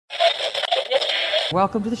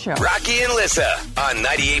Welcome to the show. Rocky and Lissa on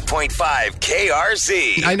 98.5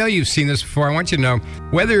 KRZ. I know you've seen this before. I want you to know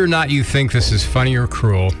whether or not you think this is funny or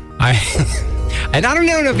cruel. And I don't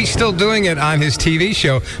know if he's still doing it on his TV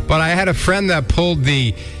show, but I had a friend that pulled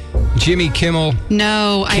the Jimmy Kimmel.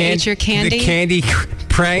 No, I ate your candy. The candy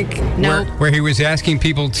prank. No. Where he was asking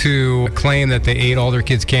people to claim that they ate all their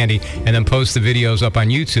kids' candy and then post the videos up on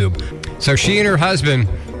YouTube. So she and her husband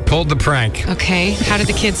pulled the prank. Okay, how did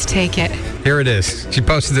the kids take it? Here it is. She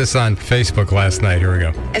posted this on Facebook last night. Here we go.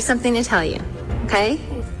 I have something to tell you, okay?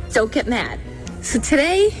 Don't get mad. So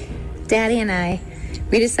today, Daddy and I,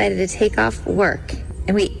 we decided to take off work,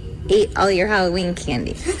 and we ate all your Halloween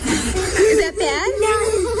candy. Is that bad? No.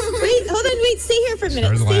 Wait, hold on, stay here for a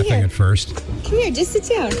minute. Started laughing at first. Come here, just sit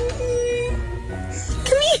down.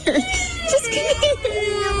 Come here. Just come here.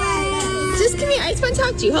 Just come here. I just want to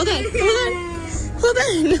talk to you. Hold on.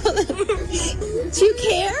 Do you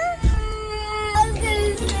care?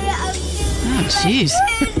 Oh, jeez.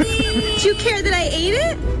 Do you care that I ate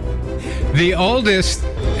it? The oldest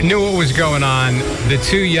knew what was going on. The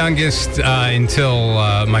two youngest, until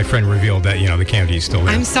my friend revealed that, the candy is still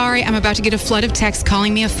there. I'm sorry, I'm about to get a flood of texts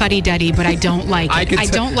calling me a fuddy-duddy, but I don't like it. I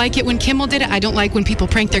don't like it when Kimmel did it. I don't like when people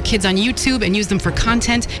prank their kids on YouTube and use them for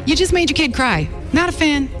content. You just made your kid cry. Not a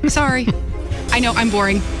fan. Sorry. I know, I'm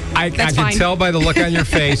boring. I can tell by the look on your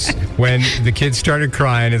face when the kids started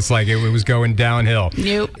crying. It's like it was going downhill.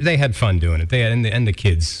 Nope. They had fun doing it. They had, and the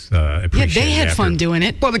kids appreciated it. Yeah, they had fun doing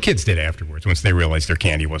it. Well, the kids did afterwards once they realized their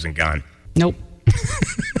candy wasn't gone. Nope.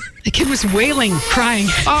 The kid was wailing, crying.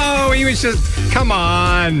 Oh, he was just, come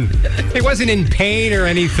on. He wasn't in pain or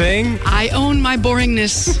anything. I own my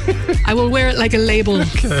boringness. I will wear it like a label.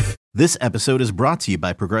 Okay. This episode is brought to you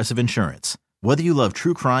by Progressive Insurance. Whether you love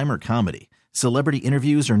true crime or comedy, celebrity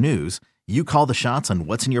interviews or news, you call the shots on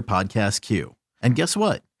what's in your podcast queue. And guess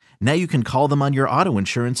what? Now you can call them on your auto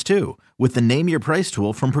insurance too with the Name Your Price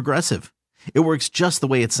tool from Progressive. It works just the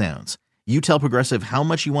way it sounds. You tell Progressive how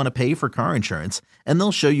much you want to pay for car insurance, and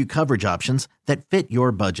they'll show you coverage options that fit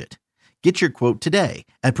your budget. Get your quote today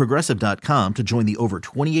at Progressive.com to join the over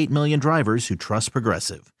 28 million drivers who trust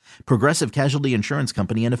Progressive. Progressive Casualty Insurance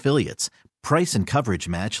Company and Affiliates. Price and coverage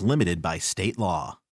match limited by state law.